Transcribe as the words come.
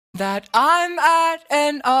that I'm at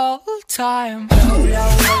an all-time.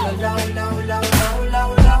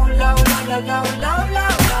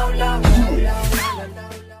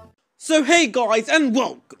 So hey guys, and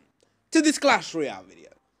welcome to this Clash Royale video.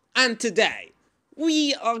 And today,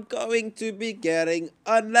 we are going to be getting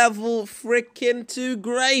a level freaking 2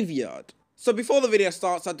 graveyard. So before the video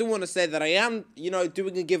starts, I do want to say that I am,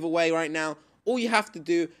 doing a giveaway right now. All you have to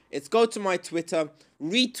do is go to my Twitter,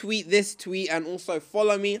 retweet this tweet, and also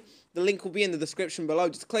follow me. The link will be in the description below.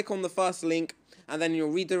 Just click on the first link, and then it'll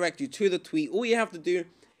redirect you to the tweet. All you have to do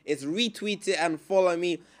is retweet it and follow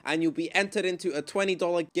me, and you'll be entered into a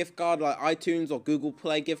 $20 gift card like iTunes or Google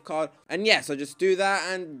Play gift card. And yeah, so just do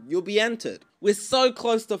that and you'll be entered. We're so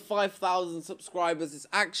close to 5,000 subscribers. It's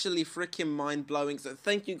actually freaking mind-blowing. So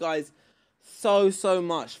thank you guys so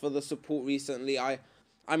much for the support recently.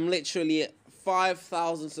 I'm literally at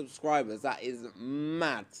 5,000 subscribers. That is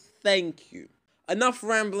mad. Thank you. Enough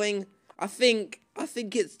rambling. I think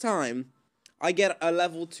it's time I get a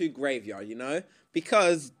level 2 graveyard,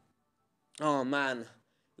 because, oh man,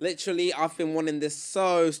 literally I've been wanting this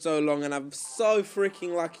so long, and I'm so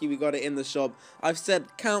freaking lucky we got it in the shop. I've said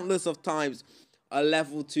countless of times a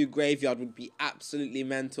level 2 graveyard would be absolutely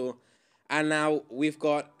mental, and now we've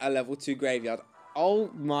got a level 2 graveyard.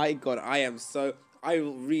 Oh my god, I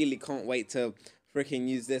really can't wait to freaking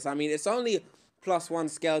use this. I mean, it's only +1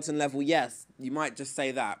 skeleton level, yes, you might just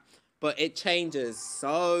say that, but it changes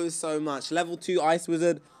so much. Level 2 Ice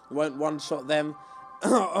Wizard won't one-shot them.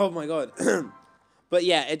 Oh my god. But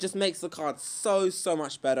yeah, it just makes the card so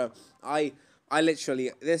much better. I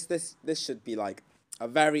literally, this should be like a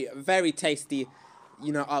very tasty,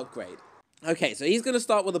 upgrade. Okay, so he's gonna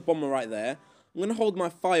start with a bomber right there. I'm gonna hold my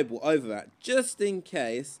fireball over that just in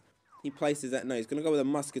case he places that. No, he's gonna go with a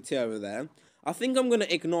musketeer over there. I think I'm gonna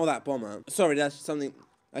ignore that bomber. Sorry, that's something.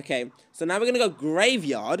 Okay, so now we're gonna go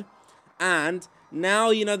graveyard, and now,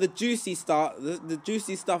 the juicy the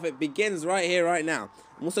juicy stuff, it begins right here, right now.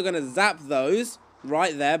 I'm also going to zap those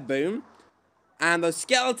right there, boom. And those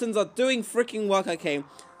skeletons are doing freaking work. Okay,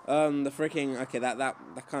 okay, that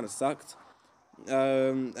kind of sucked.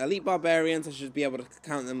 Elite Barbarians, I should be able to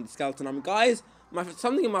count them, the skeleton army. Guys,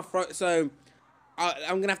 something in my throat, so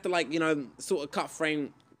I'm going to have to, sort of cut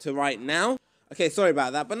frame to right now. Okay, sorry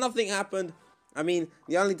about that, but nothing happened. I mean,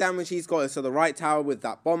 the only damage he's got is to the right tower with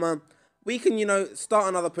that bomber. We can, start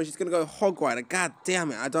another push. He's going to go Hog Rider. God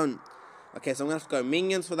damn it, I don't... Okay, so I'm going to have to go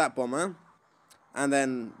Minions for that Bomber. And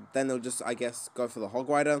then they'll just, I guess, go for the Hog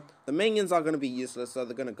Rider. The Minions are going to be useless, so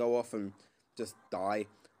they're going to go off and just die.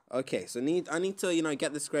 Okay, so I need to,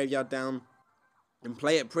 get this graveyard down and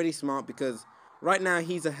play it pretty smart, because right now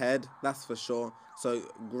he's ahead, that's for sure. So,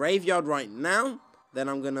 graveyard right now. Then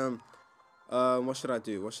I'm going to... what should I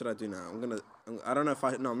do? What should I do now? I don't know if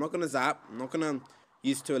No, I'm not going to zap. I'm not going to...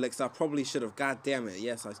 Use 2 elixir. I probably should have. God damn it.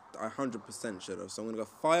 Yes, I 100% should have. So I'm going to go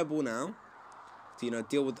fireball now to,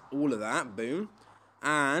 deal with all of that. Boom.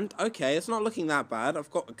 And, okay, it's not looking that bad. I've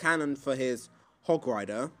got a cannon for his Hog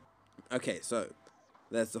Rider. Okay, so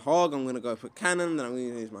there's the Hog. I'm going to go put cannon. Then I'm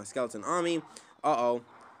going to use my Skeleton Army. Uh-oh.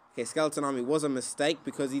 Okay, Skeleton Army was a mistake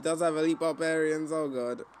because he does have Elite Barbarians. Oh,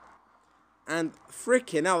 God. And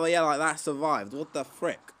freaking hell, yeah, like that survived. What the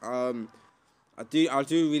frick? I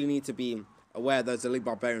do really need to be aware of those Elite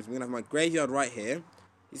Barbarians. I'm going to have my graveyard right here.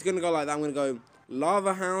 He's going to go like that. I'm going to go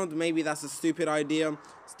Lava Hound. Maybe that's a stupid idea.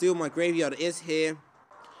 Still, my graveyard is here.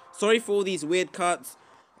 Sorry for all these weird cuts.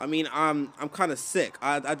 I mean, I'm kind of sick.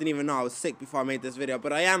 I didn't even know I was sick before I made this video.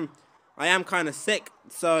 But I am kind of sick.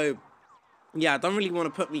 So, yeah, I don't really want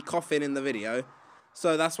to put me coughing in the video.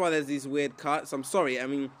 So, that's why there's these weird cuts. I'm sorry. I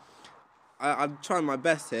mean, I'm trying my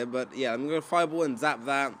best here. But, yeah, I'm going to fireball and zap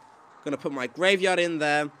that. I'm going to put my graveyard in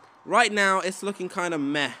there. Right now, it's looking kind of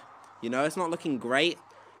meh, it's not looking great,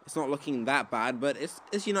 it's not looking that bad, but it's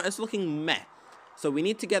looking meh. So we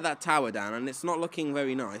need to get that tower down, and it's not looking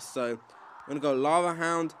very nice. So I'm going to go Lava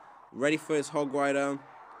Hound, ready for his Hog Rider. I'm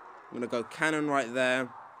going to go Cannon right there.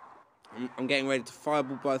 I'm getting ready to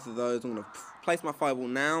fireball both of those. I'm going to place my fireball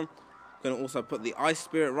now. I'm going to also put the Ice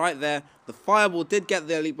Spirit right there. The fireball did get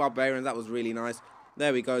the Elite Barbarians, that was really nice.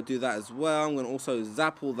 There we go, do that as well. I'm going to also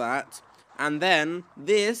zap all that. And then,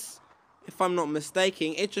 this, if I'm not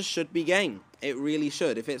mistaken, it just should be game. It really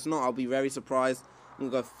should. If it's not, I'll be very surprised. I'm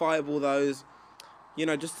going to go fireball those.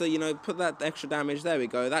 Just to, put that extra damage. There we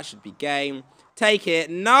go. That should be game. Take it.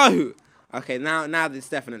 No! Okay, now it's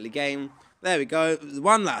definitely game. There we go.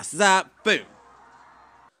 One last zap. Boom.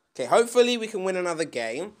 Okay, hopefully we can win another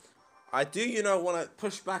game. I do, want to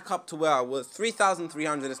push back up to where I was.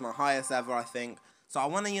 3,300 is my highest ever, I think. So I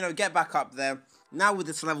want to, get back up there. Now with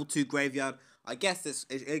this level 2 graveyard, I guess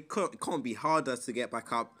it can't be harder to get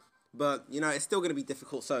back up But, you know, it's still going to be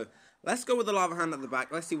difficult. So, let's go with the Lava Hound at the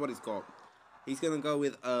back. Let's see what he's got. He's going to go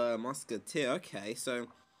with Musketeer. Okay, so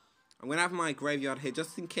I'm going to have my Graveyard here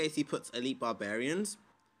just in case he puts Elite Barbarians.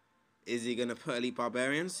 Is he going to put Elite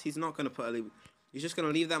Barbarians? He's not going to put Elite... He's just going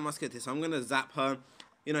to leave that Musketeer. So I'm going to zap her.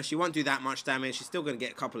 You know, she won't do that much damage. She's still going to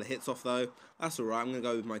get a couple of hits off, though. That's alright. I'm going to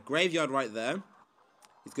go with my Graveyard right there.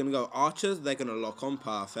 He's going to go Archers. They're going to lock on.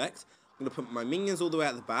 Perfect. I'm going to put my Minions all the way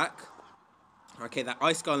at the back. Okay, that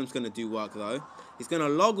Ice Golem's going to do work, though. He's going to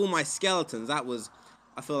log all my Skeletons. That was...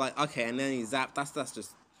 I feel like... Okay, and then he zapped. That's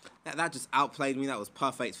just... That just outplayed me. That was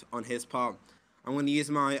perfect on his part. I'm going to use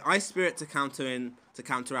my Ice Spirit to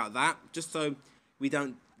counter out that. Just so we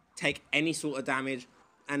don't take any sort of damage.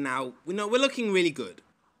 And now, we're looking really good.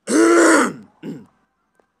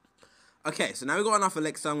 Okay, so now we've got enough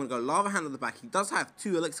Elixir. I'm going to go Lava Hand at the back. He does have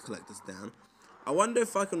 2 Elixir Collectors down. I wonder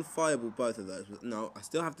if I can Fireball both of those. But no, I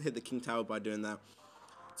still have to hit the King Tower by doing that.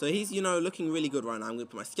 So he's, you know, looking really good right now. I'm going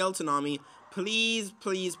to put my Skeleton Army. Please,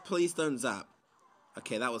 please, please don't zap.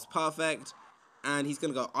 Okay, that was perfect. And he's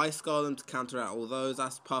going to go Ice Golem to counter out all those.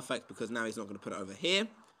 That's perfect because now he's not going to put it over here.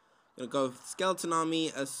 I'm going to go Skeleton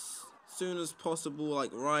Army as soon as possible,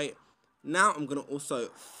 like right now. I'm going to also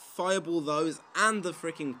Fireball those and the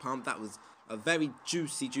freaking Pump. That was a very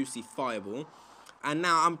juicy Fireball. And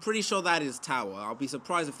now I'm pretty sure that is Tower. I'll be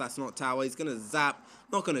surprised if that's not Tower. He's going to zap.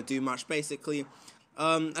 Not going to do much, basically.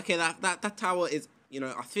 Okay, that Tower is, you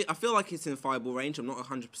know, I feel like it's in Fireball range. I'm not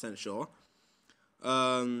 100% sure.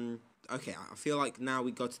 Okay, I feel like now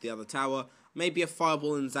we go to the other tower. Maybe a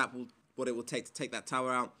Fireball and zap what it will take to take that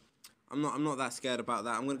tower out. I'm not that scared about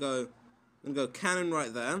that. I'm gonna go Cannon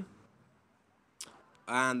right there.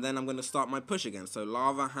 And then I'm gonna start my push again. So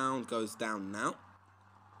Lava Hound goes down now.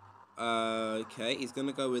 Okay, he's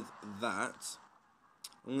gonna go with that.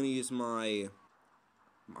 I'm gonna use my...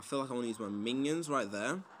 I feel like I want to use my Minions right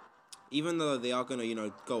there. Even though they are gonna, you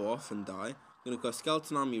know, go off and die. I'm gonna go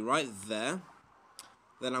Skeleton Army right there.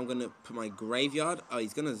 Then I'm gonna put my Graveyard. Oh,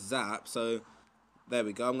 he's gonna zap, so there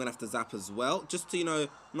we go. I'm gonna have to zap as well, just to, you know,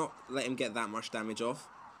 not let him get that much damage off.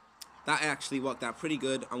 That actually worked out pretty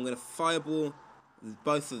good. I'm gonna Fireball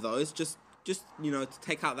both of those, just you know, to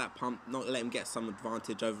take out that Pump, not let him get some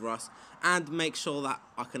advantage over us, and make sure that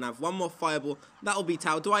I can have one more Fireball. That'll be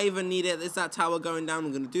Tower. Do I even need it? Is that Tower going down?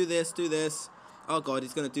 I'm gonna do this. Oh god,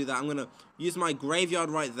 he's gonna do that. I'm gonna use my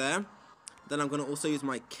Graveyard right there. Then I'm gonna also use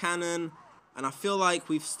my Cannon. And I feel like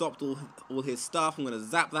we've stopped all his stuff. I'm going to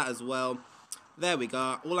zap that as well. There we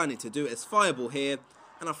go. All I need to do is Fireball here.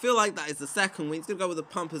 And I feel like that is the second win. He's going to go with the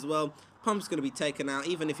Pump as well. Pump's going to be taken out.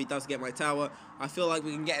 Even if he does get my tower, I feel like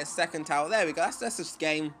we can get his second tower. There we go. That's this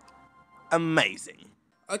game. Amazing.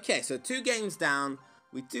 Okay, so 2 games down.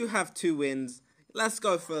 We do have 2 wins. Let's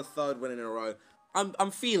go for a 3rd win in a row.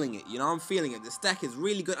 I'm feeling it, you know. I'm feeling it. This deck is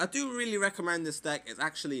really good. I do really recommend this deck.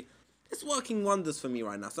 It's working wonders for me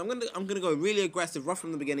right now. So I'm gonna go really aggressive right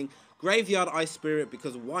from the beginning. Graveyard Ice Spirit,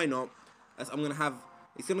 because why not? He's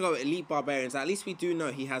gonna go Elite Barbarians. At least we do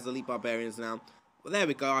know he has Elite Barbarians now. Well, there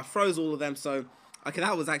we go. I froze all of them. So okay,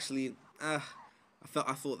 that was actually I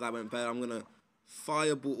thought that went better. I'm gonna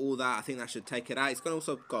Fireball all that. I think that should take it out. He's gonna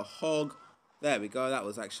also go Hog. There we go. That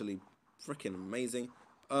was actually freaking amazing.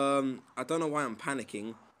 I don't know why I'm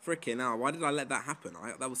panicking. Freaking hell, why did I let that happen?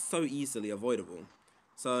 That was so easily avoidable.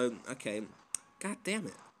 So, okay. God damn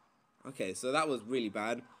it. Okay, so that was really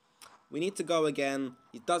bad. We need to go again.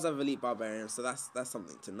 He does have Elite Barbarian, so that's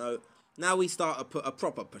something to note. Now we start a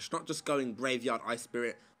proper push, not just going Graveyard Ice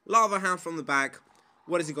Spirit. Lava Hound from the back.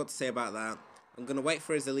 What has he got to say about that? I'm going to wait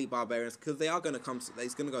for his Elite Barbarians, because they are going to come...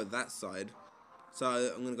 He's going to go that side. So,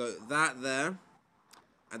 I'm going to go that there.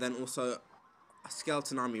 And then also a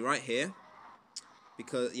Skeleton Army right here.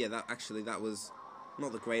 Because, yeah, that was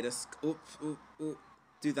not the greatest. Oop.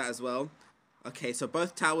 Do that as well. Okay, so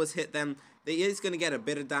both towers hit them. He is going to get a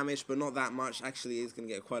bit of damage, but not that much. Actually, he's going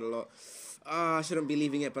to get quite a lot. I shouldn't be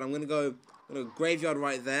leaving it, but I'm going to go Graveyard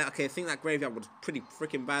right there. Okay, I think that Graveyard was pretty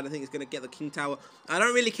freaking bad. I think it's going to get the King Tower. I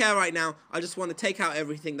don't really care right now. I just want to take out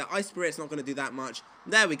everything. The Ice Spirit's not going to do that much.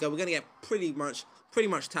 There we go. We're going to get pretty much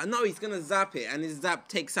No, he's going to zap it, and his zap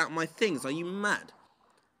takes out my things. Are you mad?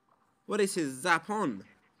 What is his zap on?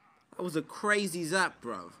 That was a crazy zap,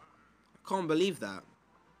 bruv. I can't believe that.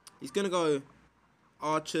 He's going to go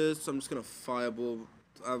Archers, so I'm just going to Fireball.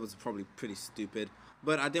 That was probably pretty stupid.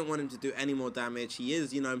 But I didn't want him to do any more damage. He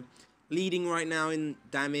is, you know, leading right now in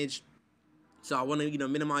damage. So I want to, you know,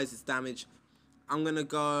 minimize his damage. I'm going to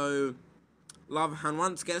go Lava Hound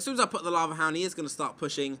once again. As soon as I put the Lava Hound, he is going to start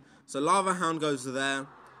pushing. So Lava Hound goes there.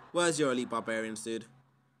 Where's your Elite Barbarians, dude?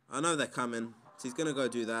 I know they're coming. So he's going to go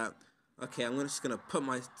do that. Okay, I'm just going to put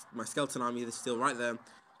my Skeleton Army still right there.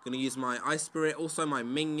 Gonna use my Ice Spirit, also my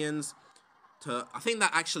minions to... I think that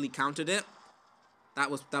actually countered it. That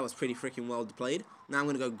was pretty freaking well played. Now I'm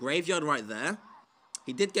gonna go Graveyard right there.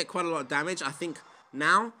 He did get quite a lot of damage. I think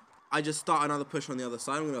now I just start another push on the other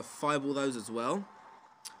side. I'm gonna fireball those as well.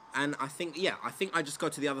 And I think, yeah, I think I just go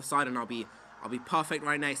to the other side and I'll be perfect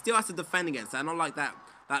right now. He still has to defend against that. Not like that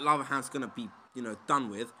Lava Hound's gonna be, you know, done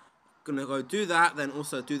with. Gonna go do that, then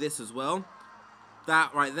also do this as well.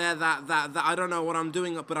 That right there, that I don't know what I'm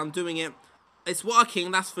doing, but I'm doing it. It's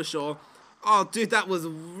working, that's for sure. Oh, dude, that was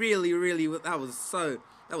really, that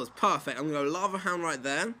was perfect. I'm gonna go Lava Hound right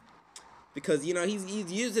there. Because, you know, he's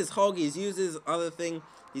used his hog, he's used his other thing.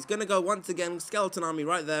 He's gonna go once again, Skeleton Army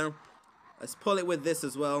right there. Let's pull it with this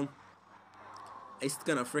as well. It's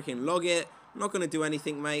gonna freaking log it. I'm not gonna do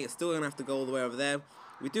anything, mate. It's still gonna have to go all the way over there.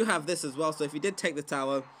 We do have this as well, so if he did take the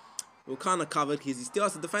tower, we're kind of covered because he still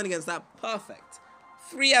has to defend against that. Perfect.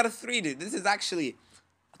 3 out of 3, dude. This is actually...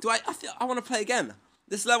 I want to play again.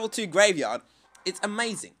 This level 2 graveyard, it's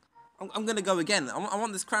amazing. I'm going to go again. I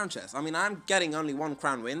want this crown chest. I mean, I'm getting only 1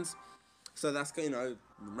 crown wins. So that's, you know,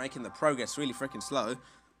 making the progress really freaking slow.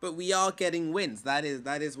 But we are getting wins. That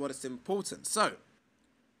is what is important. So...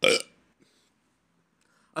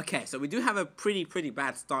 okay, so we do have a pretty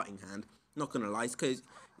bad starting hand. Not going to lie. Because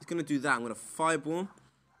he's going to do that. I'm going to fireball.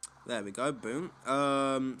 There we go, boom.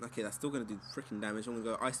 Okay, that's still gonna do freaking damage. I'm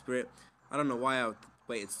gonna go Ice Spirit. I don't know why I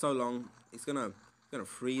waited so long. It's gonna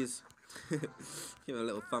freeze. Give it a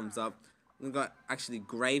little thumbs up. I'm gonna go actually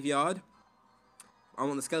Graveyard. I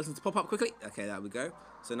want the skeleton to pop up quickly. Okay, there we go.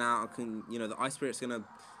 So now I can, you know, the Ice Spirit's gonna,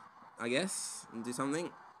 I guess, do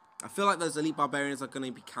something. I feel like those Elite Barbarians are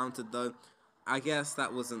gonna be countered though. I guess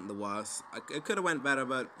that wasn't the worst. It could have went better,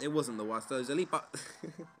 but it wasn't the worst. Those Elite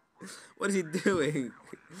what is he doing?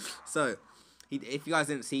 So, if you guys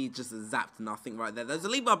didn't see, he just zapped nothing right there. Those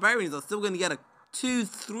Elite Barbarians are still going to get a 2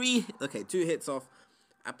 hits off.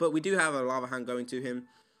 But we do have a Lava Hand going to him.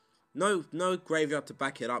 No Graveyard to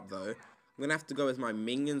back it up, though. I'm going to have to go with my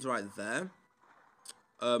minions right there.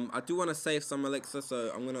 I do want to save some elixir,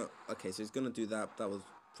 so I'm going to... okay, so he's going to do that. That was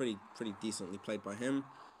pretty decently played by him.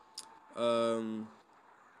 What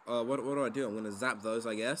do I do? I'm going to zap those,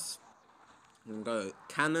 I guess. I'm gonna go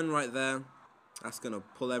cannon right there. That's gonna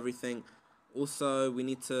pull everything. Also, we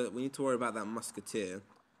need to worry about that musketeer.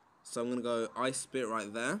 So I'm gonna go Ice Spirit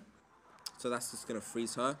right there. So that's just gonna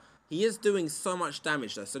freeze her. He is doing so much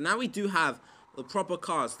damage though. So now we do have the proper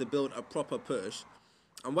cards to build a proper push.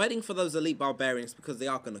 I'm waiting for those Elite Barbarians because they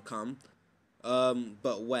are gonna come.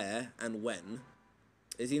 But where and when?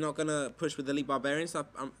 Is he not gonna push with the Elite Barbarians?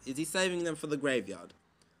 Is he saving them for the graveyard?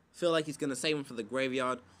 I feel like he's gonna save them for the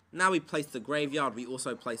graveyard. Now we place the graveyard, we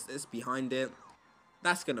also place this behind it.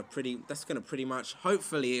 That's gonna pretty much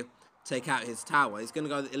hopefully take out his tower. He's gonna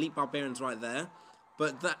go the Elite Barbarians right there.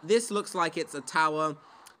 But this looks like it's a tower.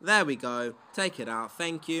 There we go. Take it out.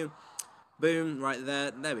 Thank you. Boom, right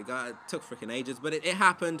there. There we go. It took freaking ages, but it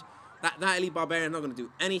happened. That Elite Barbarian not gonna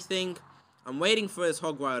do anything. I'm waiting for his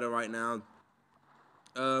Hog Rider right now.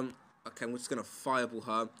 Okay, I'm just gonna fireball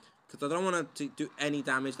her because I don't want to do any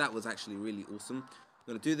damage. That was actually really awesome. I'm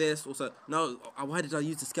gonna do this. Also, no, why did I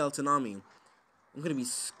use the Skeleton Army? I'm gonna be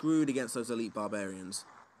screwed against those Elite Barbarians.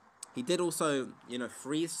 He did also, you know,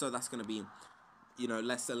 freeze, so that's gonna be, you know,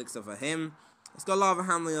 less elixir for him. Let's go Lava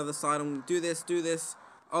Hand on the other side. I'm gonna do this.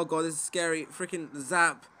 Oh god, this is scary. Freaking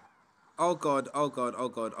zap. Oh god.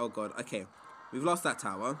 Okay, we've lost that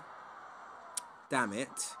tower. Damn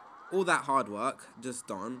it. All that hard work just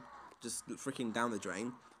done. Just freaking down the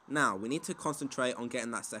drain. Now, we need to concentrate on getting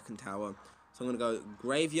that second tower. So I'm going to go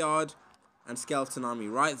Graveyard and Skeleton Army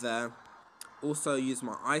right there. Also use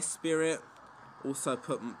my Ice Spirit. Also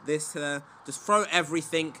put this there. Just throw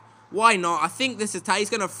everything. Why not? I think this is how he's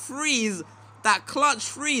going to freeze. That clutch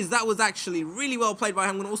freeze. That was actually really well played by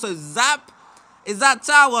him. I'm going to also zap. Is that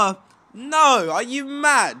tower? No. Are you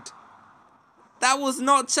mad? That was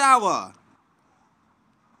not tower.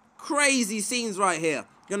 Crazy scenes right here.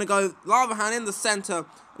 Gonna go Lava Hand in the center.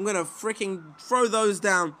 I'm gonna freaking throw those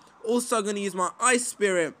down. Also gonna use my Ice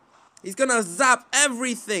Spirit. He's gonna zap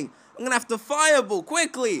everything. I'm gonna have to fireball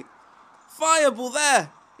quickly. Fireball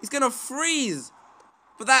there. He's gonna freeze.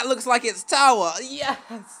 But that looks like it's tower. Yes.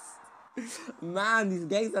 Man, these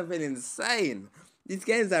games have been insane. These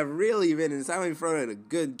games have really been insane. We've thrown a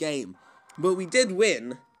good game. But we did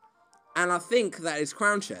win. And I think that is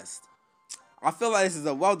crown chest. I feel like this is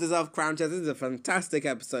a well-deserved crown chest. This is a fantastic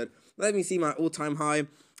episode. Let me see my all-time high.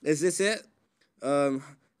 Is this it? No,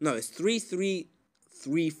 it's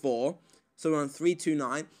 3-3-3-4. So we're on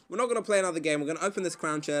 3-2-9. We're not going to play another game. We're going to open this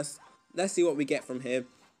crown chest. Let's see what we get from here.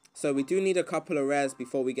 So we do need a couple of rares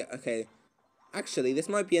before we get... Okay. Actually, this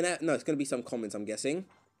might be no, it's going to be some comments, I'm guessing.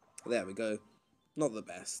 There we go. Not the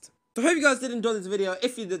best. So I hope you guys did enjoy this video.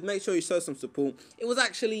 If you did, make sure you show some support. It was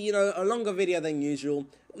actually, you know, a longer video than usual.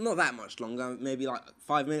 Not that much longer, maybe like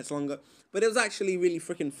 5 minutes longer. But it was actually really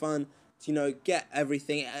freaking fun to, you know, get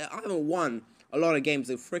everything. I haven't won a lot of games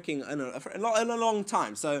in freaking, in a long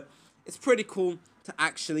time. So it's pretty cool to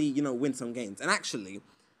actually, you know, win some games. And actually,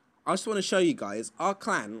 I just want to show you guys our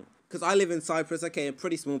clan, because I live in Cyprus, okay, a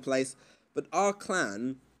pretty small place. But our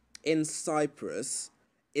clan in Cyprus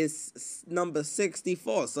is number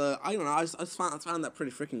 64, so I don't know, I just found that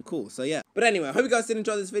pretty freaking cool, so yeah. But anyway, I hope you guys did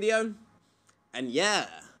enjoy this video, and yeah,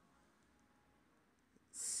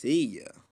 see ya.